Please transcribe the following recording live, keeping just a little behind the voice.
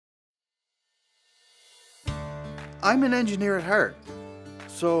I'm an engineer at heart,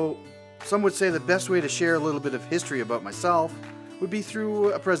 so some would say the best way to share a little bit of history about myself would be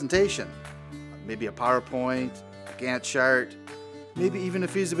through a presentation. Maybe a PowerPoint, a Gantt chart, maybe even a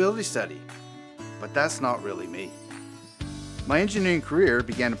feasibility study. But that's not really me. My engineering career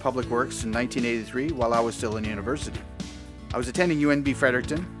began in public works in 1983 while I was still in university. I was attending UNB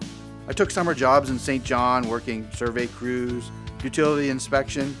Fredericton. I took summer jobs in St. John working survey crews, utility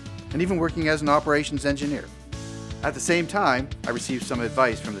inspection, and even working as an operations engineer. At the same time, I received some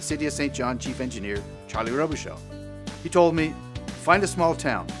advice from the City of St. John Chief Engineer, Charlie Robichaud. He told me, find a small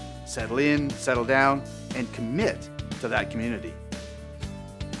town, settle in, settle down, and commit to that community.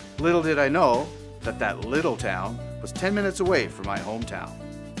 Little did I know that that little town was 10 minutes away from my hometown.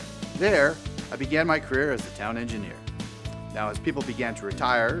 There, I began my career as a town engineer. Now, as people began to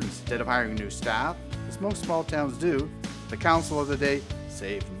retire, instead of hiring new staff, as most small towns do, the council of the day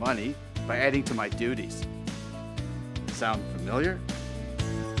saved money by adding to my duties. Sound familiar?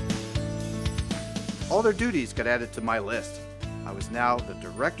 All their duties got added to my list. I was now the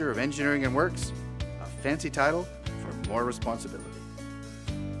Director of Engineering and Works, a fancy title for more responsibility.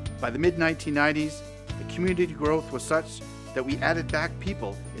 By the mid-1990s, the community growth was such that we added back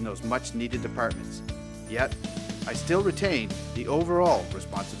people in those much-needed departments. Yet, I still retained the overall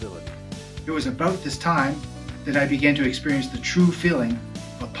responsibility. It was about this time that I began to experience the true feeling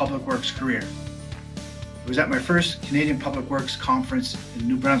of a public works career. It was at my first Canadian Public Works Conference in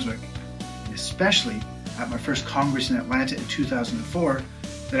New Brunswick, and especially at my first Congress in Atlanta in 2004,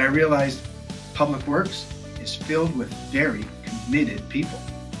 that I realized public works is filled with very committed people.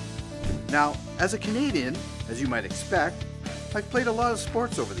 Now, as a Canadian, as you might expect, I've played a lot of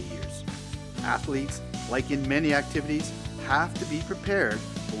sports over the years. Athletes, like in many activities, have to be prepared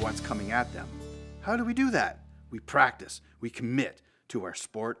for what's coming at them. How do we do that? We practice, we commit to our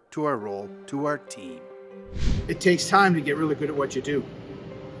sport, to our role, to our team. It takes time to get really good at what you do.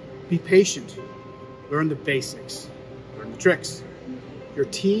 Be patient, learn the basics, learn the tricks. Your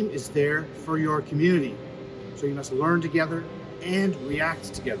team is there for your community, so you must learn together and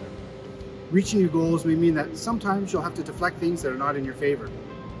react together. Reaching your goals may mean that sometimes you'll have to deflect things that are not in your favor.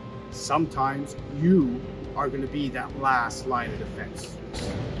 Sometimes you are going to be that last line of defense.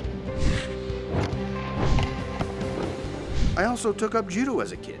 I also took up judo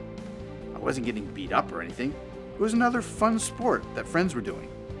as a kid. I wasn't getting beat up or anything. It was another fun sport that friends were doing.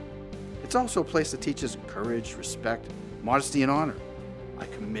 It's also a place that teaches courage, respect, modesty, and honor. I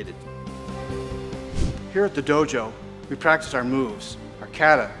committed. Here at the dojo, we practice our moves, our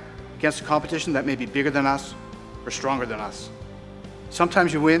kata, against a competition that may be bigger than us or stronger than us.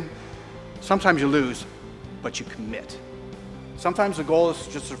 Sometimes you win, sometimes you lose, but you commit. Sometimes the goal is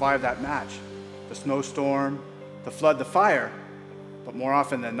to just survive that match. The snowstorm, the flood, the fire, but more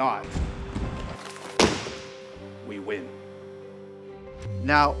often than not, we win.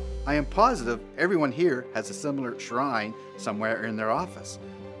 Now, I am positive everyone here has a similar shrine somewhere in their office,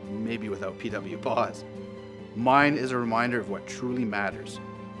 maybe without PW Boss. Mine is a reminder of what truly matters.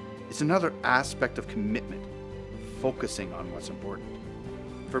 It's another aspect of commitment, focusing on what's important.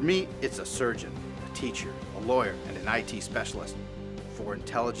 For me, it's a surgeon, a teacher, a lawyer, and an IT specialist. For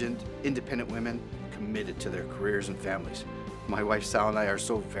intelligent, independent women committed to their careers and families. My wife Sal and I are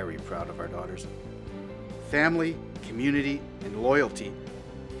so very proud of our daughters. Family, community, and loyalty.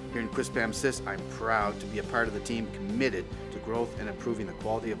 Here in Quispam-Sis, I'm proud to be a part of the team committed to growth and improving the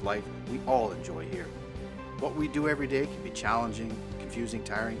quality of life we all enjoy here. What we do every day can be challenging, confusing,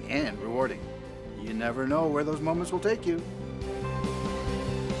 tiring, and rewarding. You never know where those moments will take you.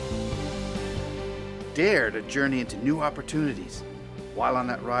 Dare to journey into new opportunities. While on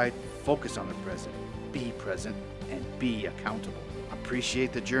that ride, focus on the present, and be accountable.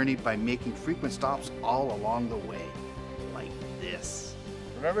 Appreciate the journey by making frequent stops all along the way, like this.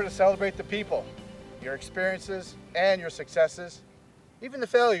 Remember to celebrate the people, your experiences and your successes, even the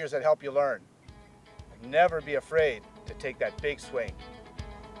failures that help you learn. Never be afraid to take that big swing.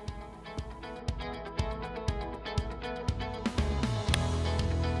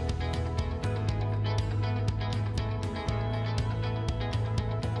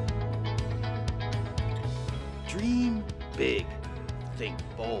 Dream big, think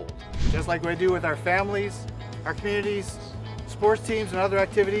bold. Just like we do with our families, our communities, sports teams, and other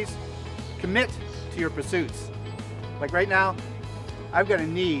activities, commit to your pursuits. Like right now, I've got a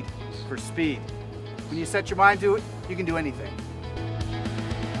need for speed. When you set your mind to it, you can do anything.